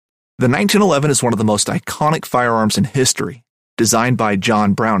The 1911 is one of the most iconic firearms in history. Designed by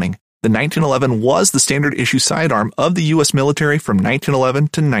John Browning, the 1911 was the standard issue sidearm of the U.S. military from 1911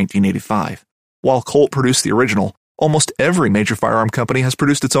 to 1985. While Colt produced the original, almost every major firearm company has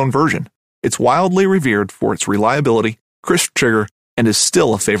produced its own version. It's wildly revered for its reliability, crisp trigger, and is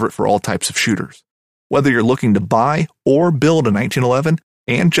still a favorite for all types of shooters. Whether you're looking to buy or build a 1911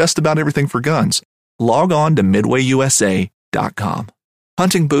 and just about everything for guns, log on to MidwayUSA.com.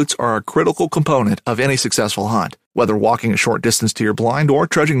 Hunting boots are a critical component of any successful hunt. Whether walking a short distance to your blind or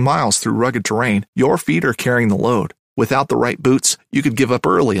trudging miles through rugged terrain, your feet are carrying the load. Without the right boots, you could give up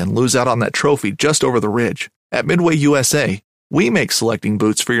early and lose out on that trophy just over the ridge. At Midway USA, we make selecting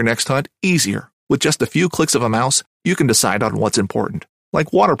boots for your next hunt easier. With just a few clicks of a mouse, you can decide on what's important,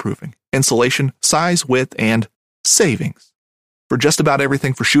 like waterproofing, insulation, size, width, and savings. For just about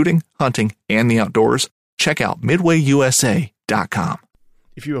everything for shooting, hunting, and the outdoors, check out MidwayUSA.com.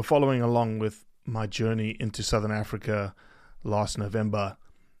 If you were following along with my journey into Southern Africa last November,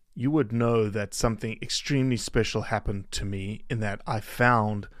 you would know that something extremely special happened to me in that I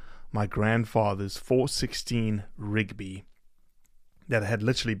found my grandfather's .416 Rigby that had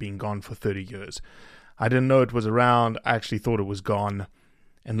literally been gone for 30 years. I didn't know it was around. I actually thought it was gone.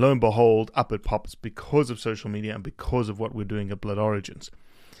 And lo and behold, up it pops because of social media and because of what we're doing at Blood Origins.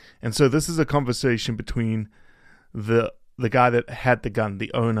 And so this is a conversation between the guy that had the gun,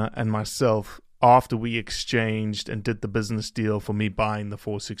 the owner, and myself after we exchanged and did the business deal for me buying the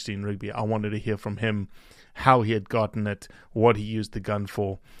 .416 Rigby. I wanted to hear from him how he had gotten it, what he used the gun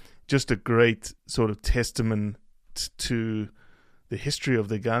for. Just a great sort of testament to the history of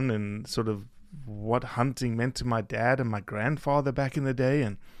the gun and sort of what hunting meant to my dad and my grandfather back in the day.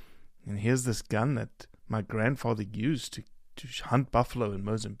 And here's this gun that my grandfather used to hunt buffalo in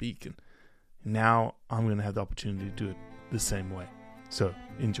Mozambique. And now I'm going to have the opportunity to do it the same way. So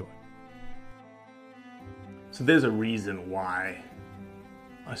enjoy. So there's a reason why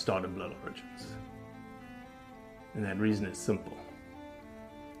I started Blood Origins. And that reason is simple.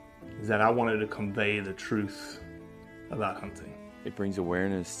 Is that I wanted to convey the truth about hunting. It brings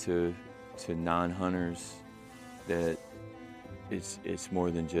awareness to non-hunters that it's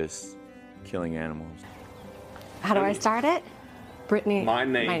more than just killing animals. How do I start it? Brittany. My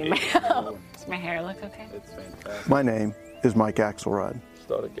name is... Does my hair look okay? It's fantastic. My name is Mike Axelrod.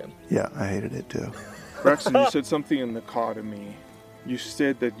 Start again. Yeah, I hated it too. Braxton, you said something in the car to me. You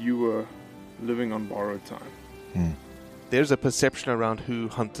said that you were living on borrowed time. There's a perception around who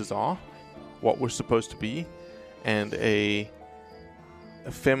hunters are, what we're supposed to be, and a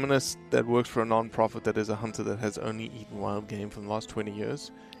feminist that works for a non-profit that is a hunter that has only eaten wild game for the last 20 years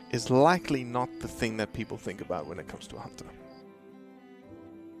is likely not the thing that people think about when it comes to a hunter.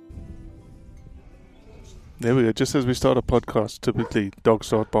 There we go. Just as we start a podcast, typically dogs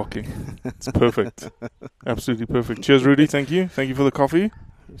start barking. It's perfect. Absolutely perfect. Cheers, Rudy. Thank you. Thank you for the coffee.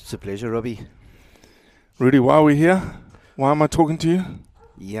 It's a pleasure, Robbie. Rudy, why are we here? Why am I talking to you?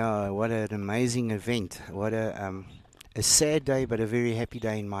 Yeah, what an amazing event. What a sad day, but a very happy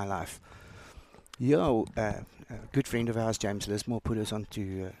day in my life. Yeah, a good friend of ours, James Lismore, put us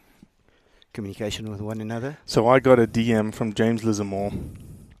onto communication with one another. So I got a DM from James Lismore.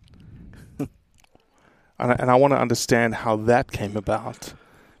 And I want to understand how that came about,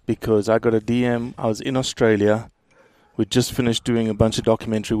 because I got a DM. I was in Australia. We'd just finished doing a bunch of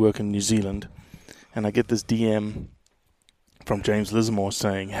documentary work in New Zealand. And I get this DM from James Lismore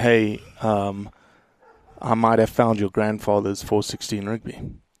saying, hey, I might have found your grandfather's .416 Rigby.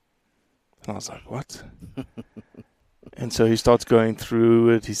 And I was like, what? And so he starts going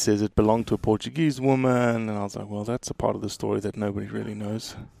through it. He says it belonged to a Portuguese woman. And I was like, well, that's a part of the story that nobody really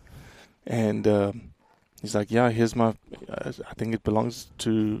knows. And he's like, yeah, here's my, I think it belongs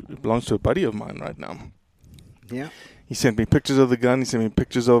to a buddy of mine right now. Yeah. He sent me pictures of the gun. He sent me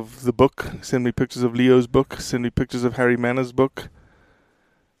pictures of the book. He sent me pictures of Leo's book. He sent me pictures of Harry Manner's book.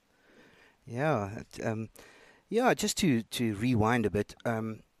 Yeah. Just to rewind a bit,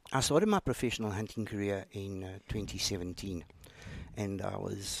 I started my professional hunting career in 2017. And I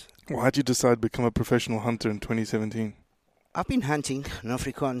was... Why did you decide to become a professional hunter in 2017? I've been hunting in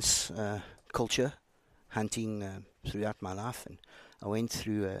Afrikaans culture, hunting throughout my life, and I went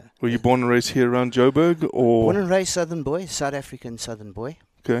through... Were you born and raised here around Joburg, or...? Born and raised Southern boy, South African Southern boy.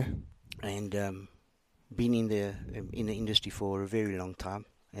 Okay. And been in the industry for a very long time.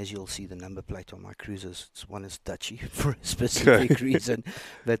 As you'll see, the number plate on my cruisers, one is Dutchy for a specific reason,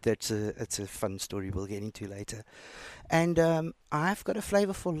 but it's a fun story we'll get into later. And I've got a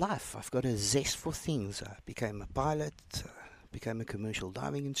flavour for life. I've got a zest for things. I became a pilot, became a commercial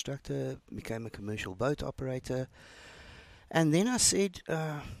diving instructor, became a commercial boat operator. And then I said,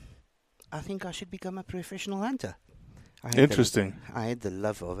 I think I should become a professional hunter. Interesting. I had the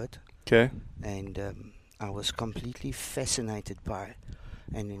love of it. Okay. And I was completely fascinated by it.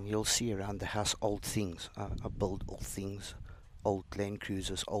 And then you'll see around the house old things. I build old things, old Land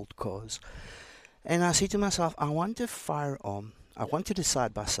Cruisers, old cars. And I said to myself, I want a firearm. I wanted a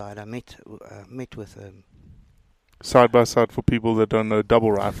side-by-side. I met with... Side-by-side for people that don't know,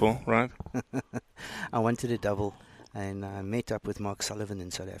 double rifle, right? I wanted a double. And I met up with Mark Sullivan in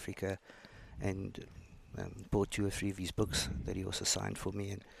South Africa and bought 2 or 3 of his books that he also signed for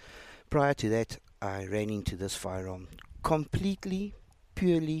me. And prior to that, I ran into this firearm completely,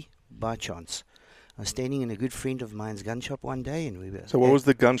 purely by chance. I was standing in a good friend of mine's gun shop one day, and we were... So what was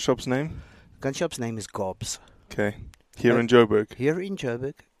the gun shop's name? Gun shop's name is Gobs. Okay. Here in Joburg? Here in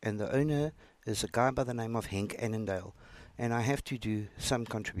Joburg, and the owner is a guy by the name of Henk Annandale. And I have to do some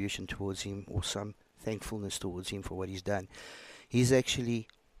contribution towards him, or some thankfulness towards him for what he's done. He's actually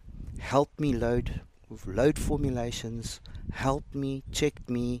helped me load formulations, helped me, checked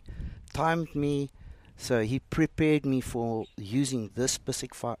me, timed me. So he prepared me for using this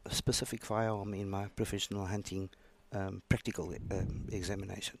specific firearm in my professional hunting practical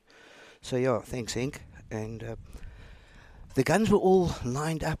examination. So yeah, thanks Henk. And the guns were all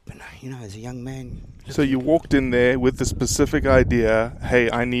lined up, and as a young man. So you walked in there with the specific idea, hey,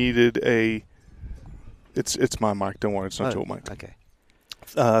 I needed a... It's my mic, don't worry, it's not your mic. Okay.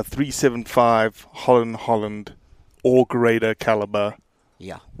 375 Holland or greater caliber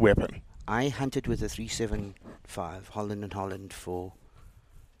weapon. I hunted with a 375 Holland for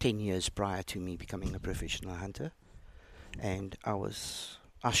 10 years prior to me becoming a professional hunter, and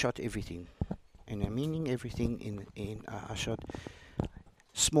I shot everything, and I'm meaning everything. I shot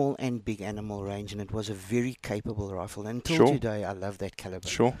small and big animal range, and it was a very capable rifle. And until today, I love that caliber.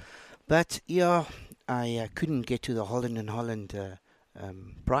 Sure. But yeah, I couldn't get to the Holland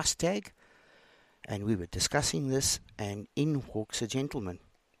price tag, and we were discussing this, and in walks a gentleman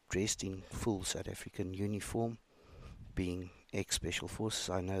dressed in full South African uniform, being ex-Special Forces.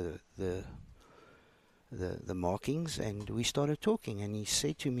 I know the markings, and we started talking, and he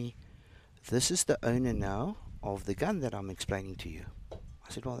said to me, this is the owner now of the gun that I'm explaining to you. I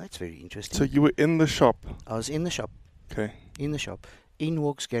said, well, that's very interesting. So you were in the shop? I was in the shop. Okay. In the shop. In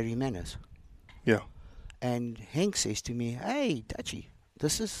walks Gary Manners. Yeah. And Henk says to me, hey, Dutchie,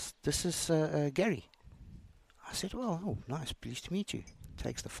 this is Gary. I said, well, oh, nice, pleased to meet you.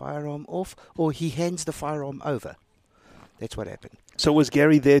 Takes the firearm off, or he hands the firearm over. That's what happened. So was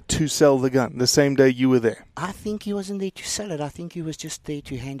Gary there to sell the gun the same day you were there? I think he wasn't there to sell it. I think he was just there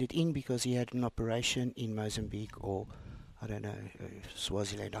to hand it in because he had an operation in Mozambique or, I don't know,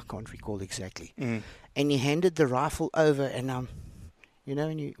 Swaziland. I can't recall exactly. Mm. And he handed the rifle over, and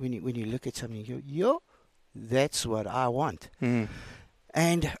when you look at something, you go, yo, that's what I want. Mm.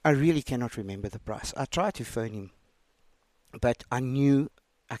 And I really cannot remember the price. I tried to phone him, but I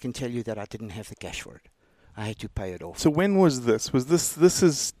can tell you that I didn't have the cash for it. I had to pay it off. So when was this? Was this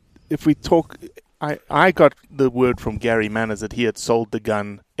is, if we talk, I got the word from Gary Manners that he had sold the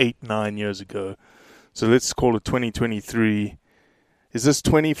gun 8-9 years ago. So let's call it 2023. Is this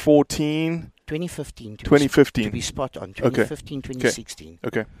 2014? 2015. 2015. To be spot on. 2015, okay. 2016.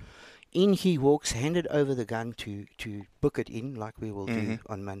 Okay. In he walks, handed over the gun to book it in, like we will do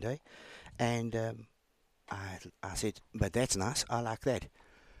on Monday. And I said, but that's nice. I like that.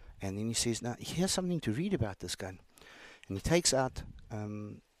 And then he says, now, here's something to read about this gun. And he takes out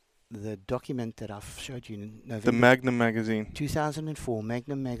the document that I've showed you in November. The Magnum magazine. 2004,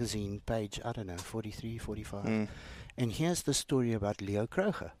 Magnum magazine, page, 43, 45. And here's the story about Leo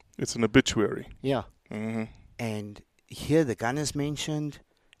Kroger. It's an obituary. Yeah. Mm-hmm. And here the gun is mentioned.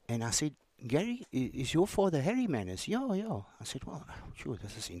 And I said, Gary, is your father Harry Manners? Yeah. I said, well, sure,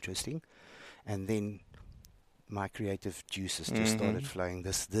 this is interesting. And then my creative juices just started flowing.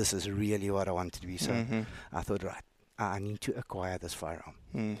 This is really what I wanted to be. So I thought, right, I need to acquire this firearm.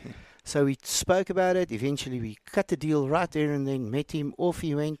 Mm-hmm. So we spoke about it. Eventually we cut the deal right there and then, met him. Off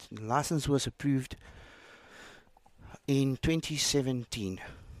he went. The license was approved in 2017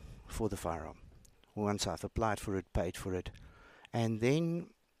 for the firearm. Once I've applied for it, paid for it. And then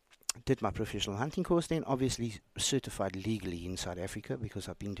did my professional hunting course, then obviously certified legally in South Africa because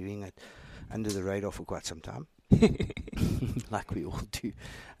I've been doing it under the radar for quite some time, like we all do.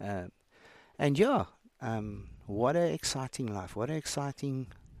 What an exciting life, what an exciting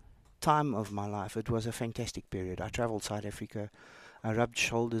time of my life. It was a fantastic period. I traveled South Africa. I rubbed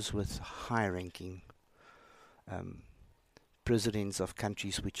shoulders with high-ranking presidents of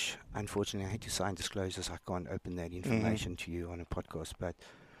countries, which unfortunately I had to sign disclosures. I can't open that information to you on a podcast, but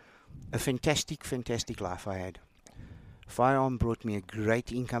a fantastic, fantastic life I had. Firearm brought me a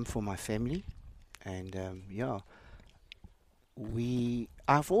great income for my family, and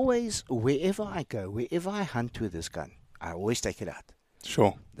I've always, wherever I go, wherever I hunt with this gun, I always take it out.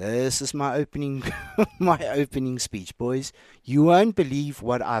 Sure. This is my opening, my opening speech, boys. You won't believe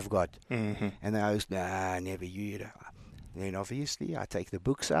what I've got. Mm-hmm. And I was, never you. Then obviously I take the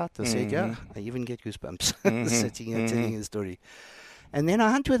books out. I said, yeah, I even get goosebumps sitting here telling the story. And then I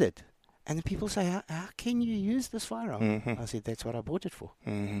hunt with it. And the people say, how can you use this firearm? I said, that's what I bought it for.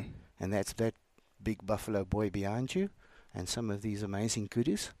 And that's that big buffalo boy behind you, and some of these amazing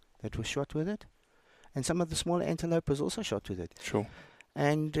kudos that were shot with it. And some of the smaller antelope was also shot with it. Sure.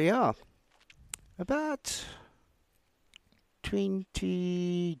 And about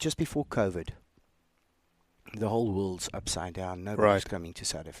 20, just before COVID, the whole world's upside down. Nobody's coming to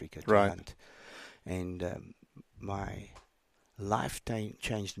South Africa to hunt. And my life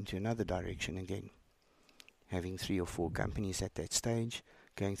changed into another direction again. Having 3 or 4 companies at that stage,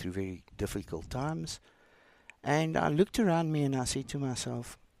 going through very difficult times. And I looked around me and I said to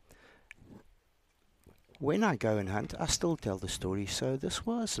myself, when I go and hunt, I still tell the story. So this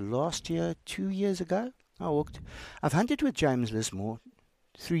was last year, 2 years ago. I've hunted with James Lismore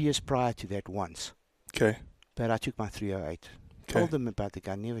 3 years prior to that once. Okay. But I took my 308. Told them about the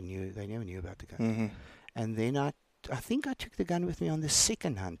gun. They never knew about the gun. And then I think I took the gun with me on the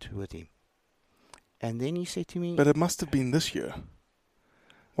second hunt with him. And then he said to me... But it must have been this year.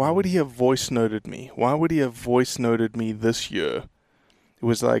 Why would he have voice noted me? Why would he have voice noted me this year? It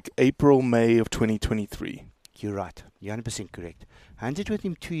was like April, May of 2023. You're right. You're 100% correct. I hunted with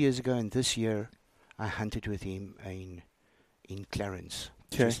him 2 years ago, and this year I hunted with him in Clarence.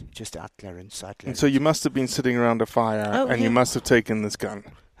 Okay. Just out Clarence, side Clarence. And so you must have been sitting around a fire, you must have taken this gun.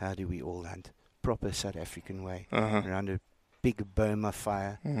 How do we all hunt? Proper South African way. Around a big Boma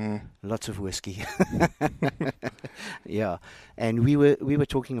fire. Lots of whiskey. Yeah. And we were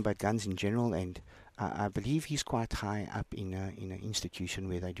talking about guns in general, and I believe he's quite high up in an institution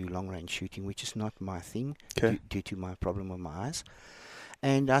where they do long-range shooting, which is not my thing due to my problem with my eyes.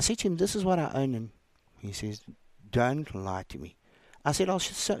 And I said to him, this is what I own. And he says, don't lie to me. I said, I'll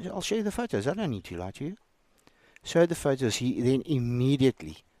show you the photos. I don't need to lie to you. Showed the photos. He then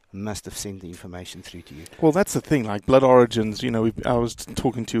immediately must have sent the information through to you. Well, that's the thing. Like Blood Origins, I was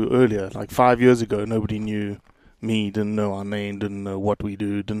talking to you earlier. Like 5 years ago, nobody knew me, didn't know our name, didn't know what we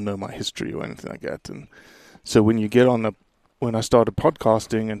do, didn't know my history or anything like that. And so when you get on when I started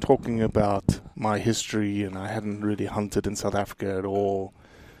podcasting and talking about my history, and I hadn't really hunted in South Africa at all,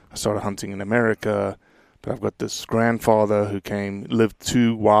 I started hunting in America, but I've got this grandfather who lived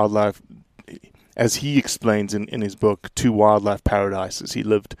 2 wildlife, as he explains in his book, 2 wildlife paradises. He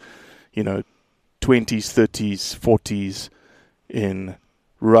lived, 20s, 30s, 40s in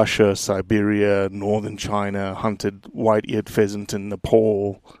Russia, Siberia, northern China, hunted white-eared pheasant in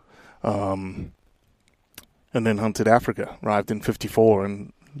Nepal, and then hunted Africa. Arrived in 54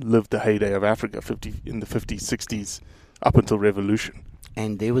 and lived the heyday of Africa in the 50s, 60s, up until revolution.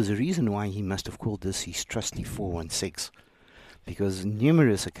 And there was a reason why he must have called this his trusty 416, because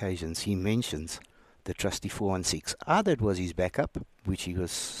numerous occasions he mentions the trusty 416. Either it was his backup, which he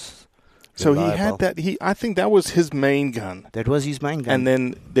was... So he had that. I think that was his main gun. That was his main gun. And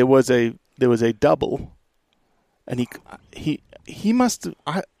then there was a double, and he must.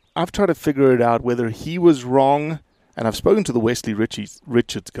 I've tried to figure it out whether he was wrong, and I've spoken to the Wesley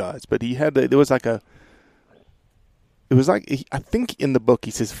Richards guys, but he had there was like a. It was like I think in the book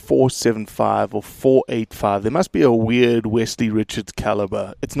he says 475 or 485. There must be a weird Wesley Richards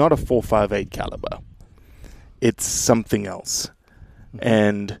caliber. It's not a 458 caliber. It's something else,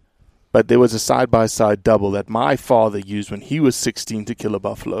 But there was a side-by-side double that my father used when he was 16 to kill a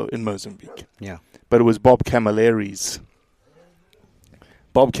buffalo in Mozambique. Yeah. But it was Bob Camilleri's.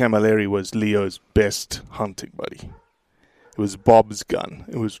 Bob Camilleri was Leo's best hunting buddy. It was Bob's gun.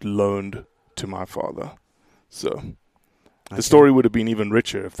 It was loaned to my father. So the story would have been even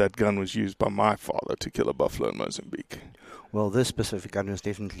richer if that gun was used by my father to kill a buffalo in Mozambique. Well, this specific gun was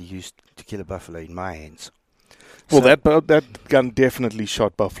definitely used to kill a buffalo in my hands. Well, that gun definitely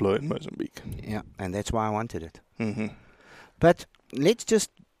shot buffalo in Mozambique. Yeah, and that's why I wanted it. Mm-hmm. But let's just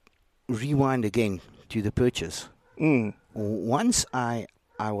rewind again to the purchase. Once I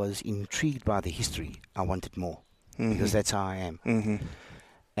was intrigued by the history, I wanted more, because that's how I am. Mm-hmm.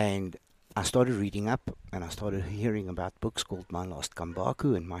 And I started reading up, and I started hearing about books called My Lost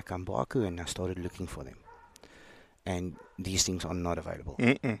Kambaku and My Kambaku, and I started looking for them. And these things are not available.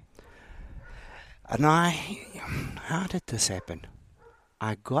 Mm-mm. And how did this happen?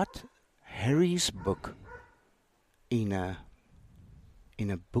 I got Harry's book in a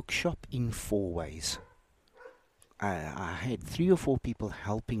bookshop in Four Ways. I had 3 or 4 people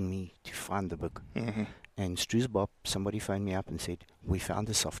helping me to find the book. Mm-hmm. And Struisbop, somebody phoned me up and said, we found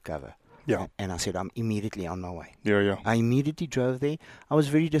the soft cover. Yeah. And I said, I'm immediately on my way. Yeah. I immediately drove there. I was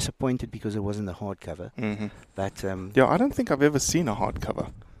very disappointed because it wasn't the hardcover. Mm-hmm. But I don't think I've ever seen a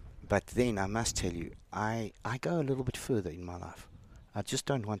hardcover. But then I must tell you, I go a little bit further in my life. I just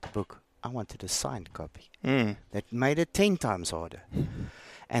don't want the book. I wanted a signed copy. That made it 10 times harder.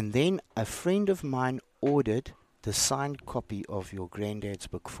 And then a friend of mine ordered the signed copy of your granddad's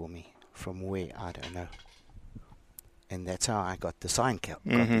book for me. From where, I don't know. And that's how I got the signed copy.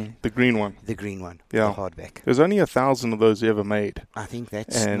 Mm-hmm. The green one. The green one. Yeah. The hardback. There's only 1,000 of those ever made. I think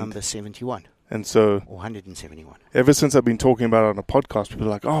that's number 71. And so, or 171. Ever since I've been talking about it on a podcast, people are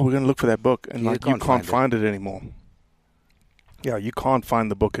like, "Oh, we're going to look for that book," and you can't find it anymore. Yeah, you can't find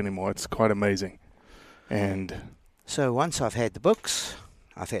the book anymore. It's quite amazing. And so once I've had the books,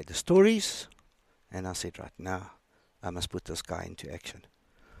 I've had the stories, and I said, right now, I must put this guy into action.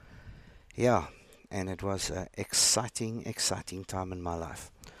 Yeah, and it was an exciting time in my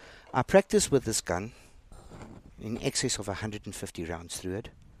life. I practiced with this gun in excess of 150 rounds through it,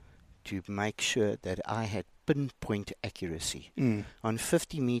 to make sure that I had pinpoint accuracy. On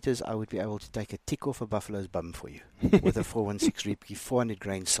 50 meters, I would be able to take a tick off a buffalo's bum for you with a 416 Rigby, 400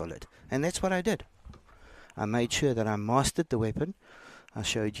 grains solid. And that's what I did. I made sure that I mastered the weapon. I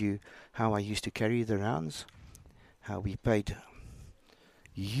showed you how I used to carry the rounds, how we paid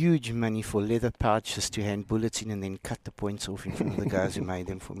huge money for leather pouches to hand bullets in and then cut the points off in front of the guys who made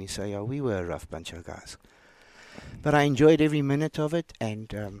them for me. So, yeah, we were a rough bunch of guys. But I enjoyed every minute of it,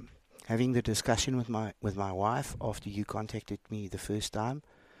 and having the discussion with my wife after you contacted me the first time,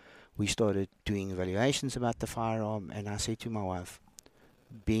 we started doing evaluations about the firearm, and I said to my wife,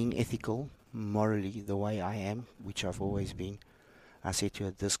 being ethical, morally, the way I am, which I've always been, I said to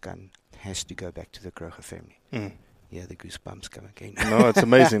her, this gun has to go back to the Kroger family. Yeah, the goosebumps come again. No, it's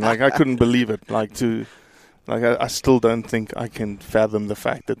amazing. Like, I couldn't believe it. I still don't think I can fathom the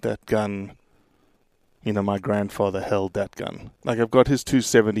fact that gun, my grandfather held that gun. Like, I've got his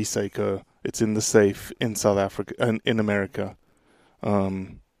 270 Seiko. It's in the safe in South Africa and in America.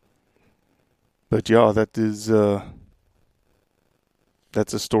 But yeah, that's a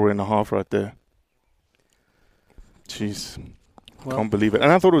story and a half right there. Jeez. Can't believe it.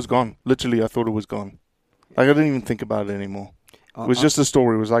 And I thought it was gone. Literally, I thought it was gone. Like, I didn't even think about it anymore. It was just a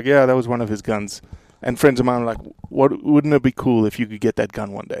story. It was like, yeah, that was one of his guns. And friends of mine were like, wouldn't it be cool if you could get that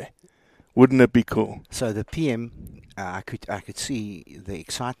gun one day? Wouldn't it be cool? So the PM, I could see the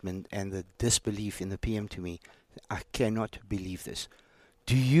excitement and the disbelief in the PM to me. I cannot believe this.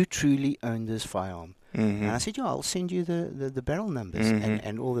 Do you truly own this firearm? Mm-hmm. And I said, yeah, I'll send you the barrel numbers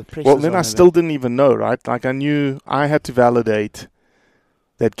and all the presses. Well, then I still didn't even know, right? Like, I knew I had to validate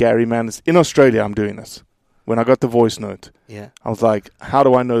that Gary Manners, in Australia I'm doing this. When I got the voice note, I was like, how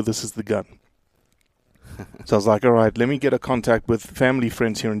do I know this is the gun? So I was like, all right, let me get a contact with family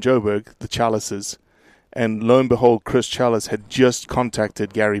friends here in Joburg, the Chalices. And lo and behold, Chris Chalice had just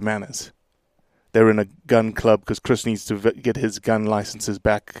contacted Gary Manners. They're in a gun club because Chris needs to get his gun licenses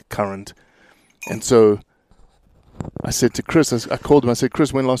back current. And so I said to Chris, I called him, I said,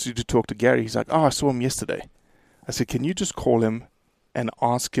 Chris, when last did you talk to Gary? He's like, I saw him yesterday. I said, can you just call him and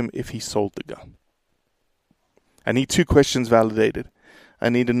ask him if he sold the gun? I need 2 questions validated. I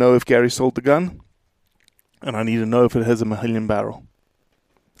need to know if Gary sold the gun, and I need to know if it has a Mahillion barrel.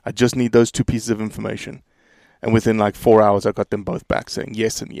 I just need those 2 pieces of information. And within like 4 hours, I got them both back saying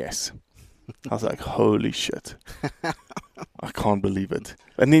yes and yes. I was like, holy shit. I can't believe it.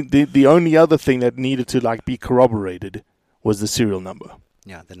 And the only other thing that needed to like be corroborated was the serial number.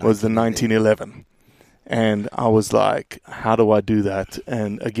 Yeah, was the 1911. And I was like, how do I do that?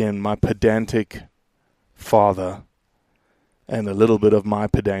 And again, my pedantic father and a little bit of my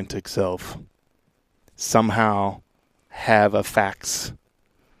pedantic self somehow have a fax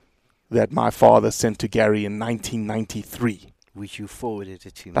that my father sent to Gary in 1993. Which you forwarded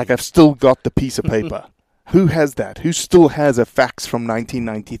it to me. Like, I've still got the piece of paper. Who has that? Who still has a fax from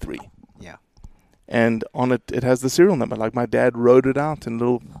 1993? Yeah. And on it, it has the serial number. Like, my dad wrote it out in a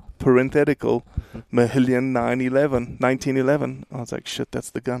little parenthetical, Mahillion 1911. I was like, shit, that's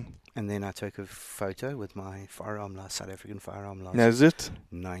the gun. And then I took a photo with my firearm, South African firearm license. That's it?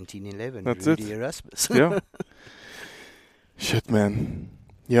 1911. That's Rudy it. Erasmus. Yeah. Shit, man.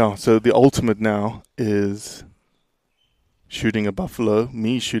 Yeah, so the ultimate now is shooting a buffalo,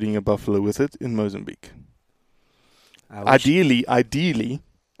 me shooting a buffalo with it in Mozambique. Ideally,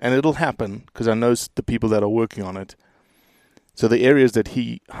 and it'll happen because I know the people that are working on it. So the areas that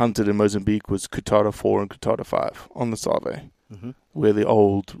he hunted in Mozambique was Kutara 4 and Kutara 5 on the Save. where the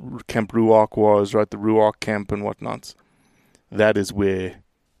old Camp Ruark was, right? The Ruark camp and whatnot. That is where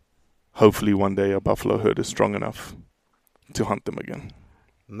hopefully one day a buffalo herd is strong enough to hunt them again.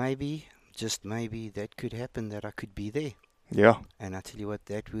 Maybe, just maybe, that could happen, that I could be there. Yeah. And I tell you what,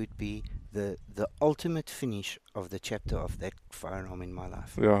 that would be the ultimate finish of the chapter of that firearm in my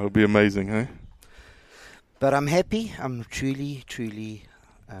life. Yeah, it would be amazing, eh? But I'm happy. I'm truly, truly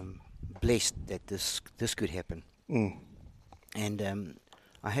blessed that this could happen. Mm. And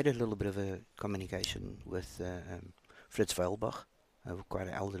I had a little bit of a communication with Fritz Weilbach, quite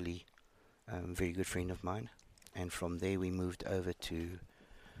an elderly, very good friend of mine. And from there we moved over to,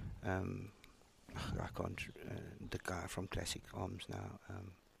 the guy from Classic Arms now.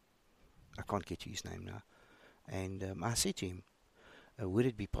 I can't get to his name now. And I said to him, would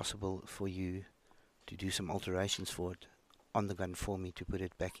it be possible for you to do some alterations for it on the gun for me, to put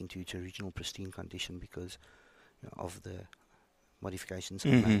it back into its original pristine condition because of the modifications I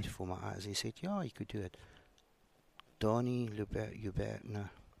made for my eyes? He said, yeah, you could do it. Donnie Lubert, no,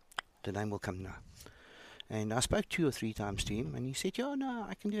 the name will come now. And I spoke 2 or 3 times to him, and he said, yeah, no,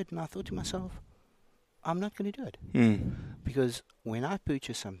 I can do it. And I thought to myself, I'm not going to do it. Because when I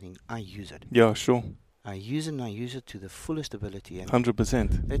purchase something, I use it. Yeah, sure. I use it, and I use it to the fullest ability. And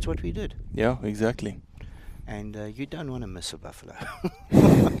 100%. that's what we did. Yeah, exactly. And you don't want to miss a buffalo.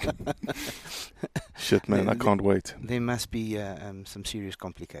 Shit, man, I can't wait. There must be some serious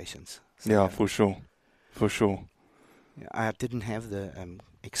complications. So, yeah, for sure. For sure. I didn't have the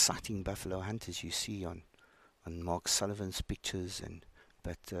exciting buffalo hunters you see on Mark Sullivan's pictures,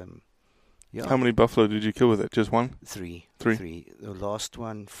 but yeah. How many buffalo did you kill with it? Just one? 3. 3. 3. The last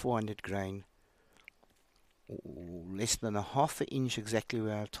one, 400 grain, less than a half an inch exactly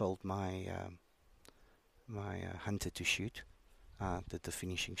where I told my hunter to shoot. Did the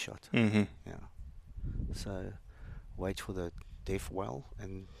finishing shot. Mm-hmm. Yeah. So wait for the death well,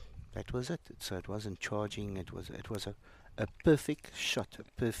 and that was it. So it wasn't charging. It was a perfect shot,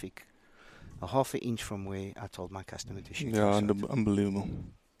 a half an inch from where I told my customer to shoot. Yeah, unbelievable.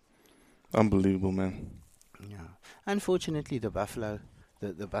 Unbelievable, man. Yeah. Unfortunately, the buffalo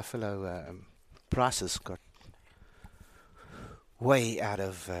prices got way out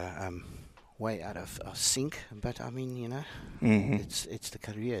of sync. But I mean, it's the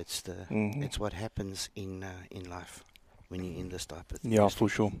career. It's what happens in life when you're in this type of thing. Yeah, for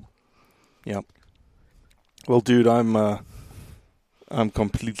sure. Yeah. Well, dude, I'm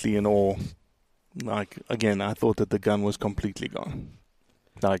completely in awe. Like, again, I thought that the gun was completely gone.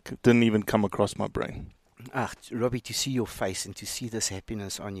 Like, it didn't even come across my brain. Robbie, to see your face and to see this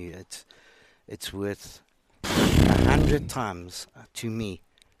happiness on you, it's worth 100 times to me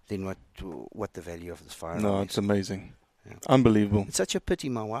than what the value of this firearm is. No, it's amazing. Yeah. Unbelievable. It's such a pity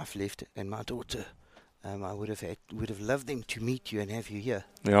my wife left and my daughter. I would have loved them to meet you and have you here.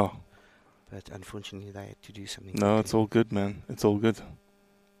 Yeah. But unfortunately, they had to do something. No, it's all good, man. It's all good.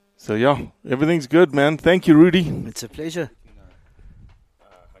 So, yeah, everything's good, man. Thank you, Rudy. It's a pleasure.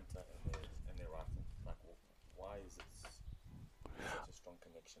 Hunter and their rifle, like, why is it such a strong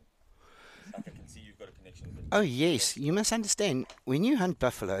connection? Like, I can see you've got a connection with it. Oh, yes. You must understand, when you hunt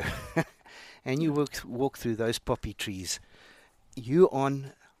buffalo and you walk through those poppy trees, you're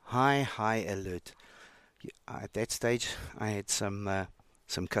on high alert. At that stage, I had some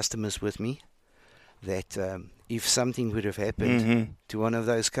customers with me that if something would have happened to one of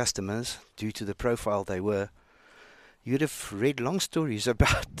those customers, due to the profile they were, you'd have read long stories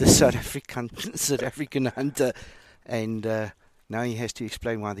about the South African hunter, and now he has to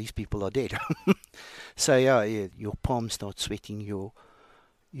explain why these people are dead. So yeah, your palms start sweating, your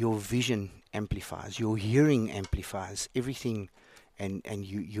vision amplifies, your hearing amplifies, everything, and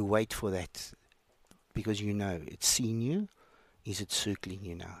you wait for that, because you know it's seen you. Is it circling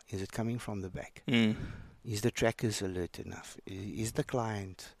you now? Is it coming from the back? Is the trackers alert enough? Is the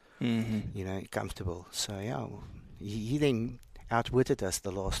client, comfortable? So yeah, he then outwitted us,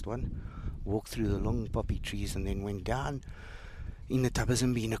 the last one, walked through the long poppy trees, and then went down in the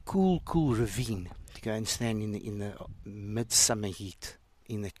Tabazimbi in a cool ravine to go and stand in the midsummer heat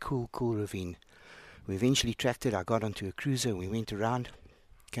in that cool ravine. We eventually tracked it. I got onto a cruiser. We went around,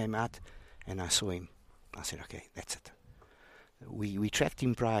 came out, and I saw him. I said, okay, that's it. We tracked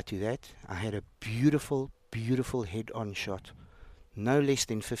him prior to that. I had a beautiful head-on shot, no less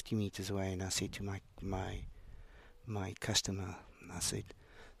than 50 meters away, and I said to my customer, I said,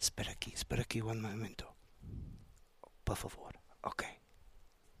 Spiraki, one momento. Por favor. Okay.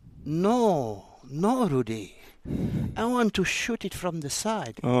 No, Rudy. I want to shoot it from the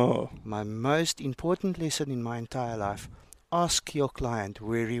side. Oh. My most important lesson in my entire life: ask your client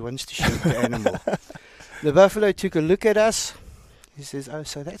where he wants to shoot the animal. The buffalo took a look at us. He says, "Oh,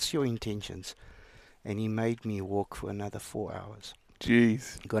 so that's your intentions." And he made me walk for another 4 hours.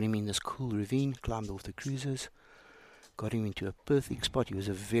 Jeez. Got him in this cool ravine, climbed off the cruisers, got him into a perfect spot. He was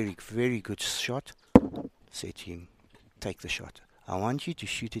a very, very good shot. Said to him, "Take the shot. I want you to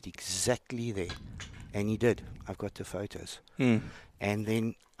shoot it exactly there." And he did. I've got the photos. And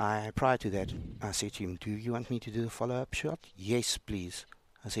then prior to that, I said to him, "Do you want me to do a follow-up shot?" "Yes, please."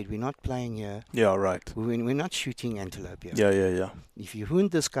 I said, "We're not playing here. Yeah, right. We're not shooting antelope here. Yeah. If you wound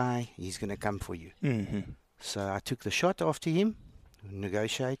this guy, he's going to come for you." So I took the shot after him,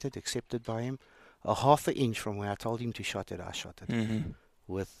 negotiated, accepted by him. A half an inch from where I told him to shot it, I shot it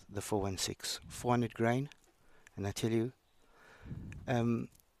with the 416, 400 grain. And I tell you,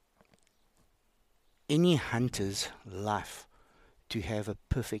 any hunter's life to have a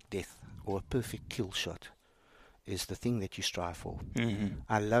perfect death or a perfect kill shot is the thing that you strive for.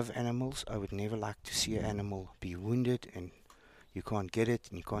 I love animals. I would never like to see an animal be wounded and you can't get it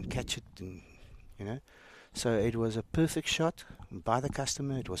and you can't catch it, and you know. So it was a perfect shot by the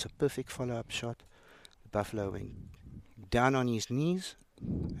customer. It was a perfect follow-up shot. The buffalo went down on his knees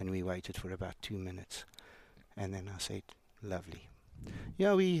and we waited for about 2 minutes. And then I said, "Lovely."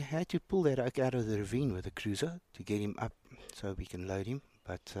 Yeah, we had to pull that elk out of the ravine with a cruiser to get him up so we can load him.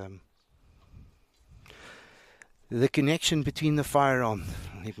 But the connection between the firearm,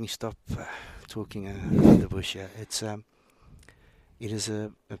 let me stop talking the bush here. It is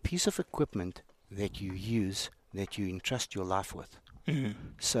a piece of equipment that you use, that you entrust your life with.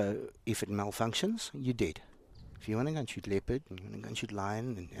 So if it malfunctions, you're dead. If you want to go and shoot leopard, and you want to go and shoot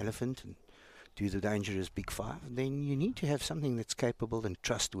lion and elephant and do the dangerous big five, then you need to have something that's capable and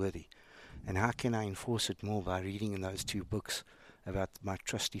trustworthy. And how can I enforce it more? By reading in those 2 books about my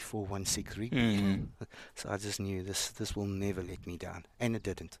trusty 416 Rigby. So I just knew this will never let me down. And it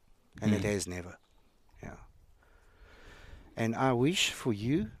didn't. And it has never. Yeah. And I wish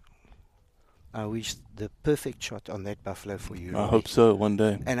the perfect shot on that buffalo for you. I hope so, one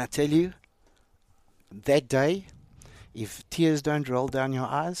day. And I tell you, that day, if tears don't roll down your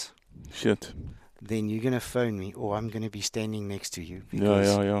eyes, shit, then you're going to phone me, or I'm going to be standing next to you.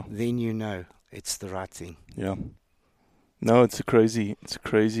 Yeah. Then you know it's the right thing. Yeah. No, it's a crazy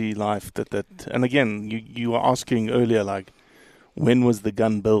life that. And again, you were asking earlier, like, when was the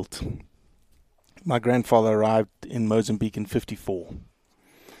gun built? My grandfather arrived in Mozambique in 1954.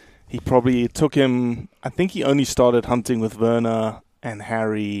 It took him, I think he only started hunting with Werner and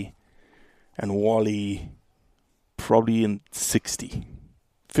Harry and Wally probably in 60.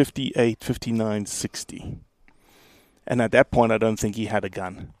 58, 59, 60. And at that point, I don't think he had a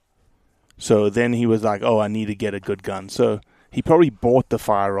gun. So then he was like, "Oh, I need to get a good gun." So he probably bought the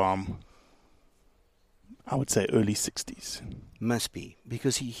firearm, I would say, early 60s. Must be,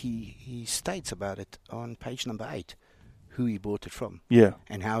 because he states about it on page number 8, who he bought it from. Yeah.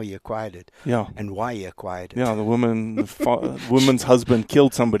 And how he acquired it. Yeah. And why he acquired it. Yeah, the woman's husband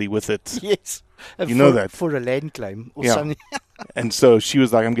killed somebody with it. Yes. You know that. For a land claim or Yeah. something. And so she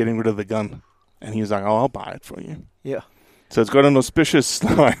was like, "I'm getting rid of the gun." And he was like, "Oh, I'll buy it for you." Yeah. So it's got an auspicious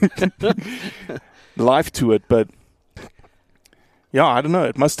life to it. But yeah, I don't know.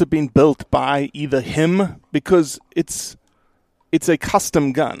 It must have been built by either him, because it's a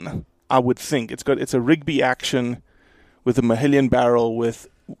custom gun, I would think. It's a Rigby action with a Mahillion barrel with,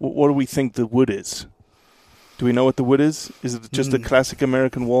 what do we think the wood is? Do we know what the wood is? Is it just a classic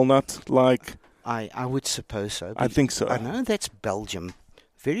American walnut? Like, I would suppose so. I think so. I know that's Belgium.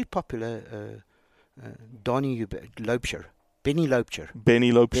 Very popular. Donny Loubser. Benny Loubser.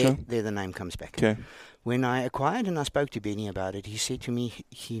 Benny Loubser? There the name comes back. Okay. When I acquired and I spoke to Benny about it, he said to me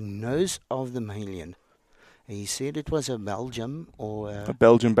he knows of the Mahillion. He said it was a Belgium or a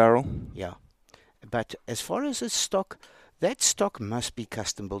Belgian barrel. Yeah. But as far as its stock, that stock must be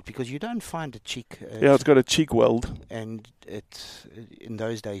custom built, because you don't find a cheek. Yeah, it's got a cheek weld. And in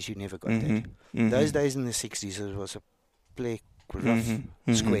those days, you never got that. Those days in the 60s, it was a play rough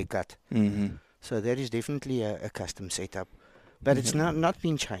square cut. So that is definitely a custom setup. But it's not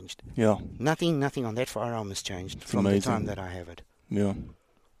been changed. Yeah. Nothing on that firearm has changed from the time that I have it. Yeah.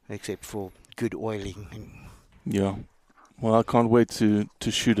 Except for good oiling. Yeah. Well, I can't wait to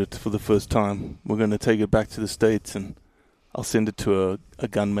shoot it for the first time. We're going to take it back to the States, and I'll send it to a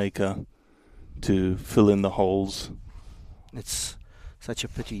gun maker to fill in the holes. It's such a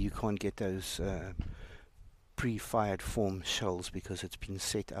pity you can't get those pre-fired form shells, because it's been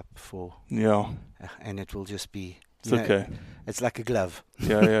set up for... Yeah. And it will just be... It's okay. It's like a glove.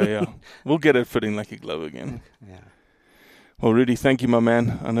 Yeah. We'll get it fitting like a glove again. Yeah. Well, Rudy, thank you, my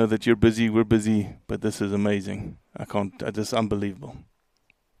man. I know that you're busy, we're busy, but this is amazing. It's just unbelievable.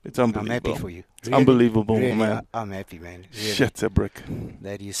 It's unbelievable. I'm happy for you. It's unbelievable, really, man. I'm happy, man. Really. Shit's a brick.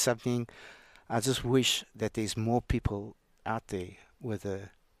 That is something. I just wish that there's more people out there with a.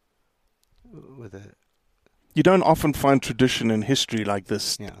 You don't often find tradition in history like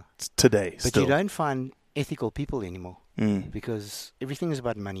this today. But still. you don't find ethical people anymore because everything is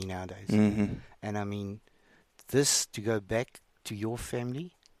about money nowadays. Mm-hmm. And I mean, this to go back to your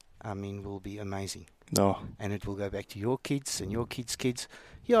family, I mean, will be amazing. No. And it will go back to your kids and your kids' kids.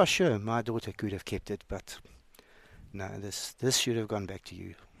 Yeah, sure, my daughter could have kept it, but no, this should have gone back to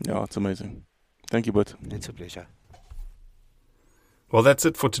you. Yeah, it's amazing. Thank you, bud. It's a pleasure. Well, that's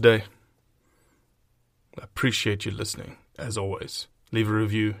it for today. I appreciate you listening, as always. Leave a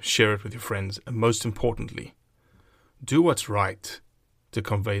review, share it with your friends, and most importantly, do what's right to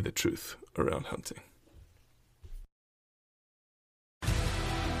convey the truth around hunting.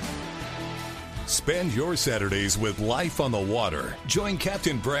 Spend your Saturdays with life on the water. Join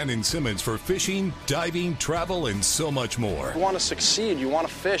Captain Brandon Simmons for fishing, diving, travel, and so much more. You want to succeed, you want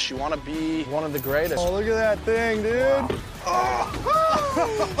to fish, you want to be one of the greatest. Oh, look at that thing, dude. Wow.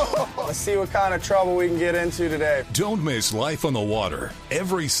 Oh. Let's see what kind of trouble we can get into today. Don't miss Life on the Water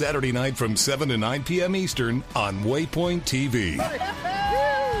every Saturday night from 7 to 9 p.m. Eastern on Waypoint TV.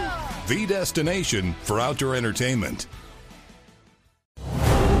 The destination for outdoor entertainment.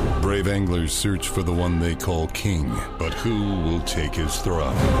 Brave anglers search for the one they call king, but who will take his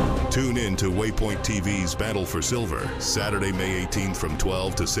throne? Tune in to Waypoint TV's Battle for Silver, Saturday, May 18th from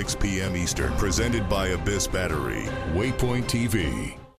 12 to 6 p.m. Eastern. Presented by Abyss Battery. Waypoint TV.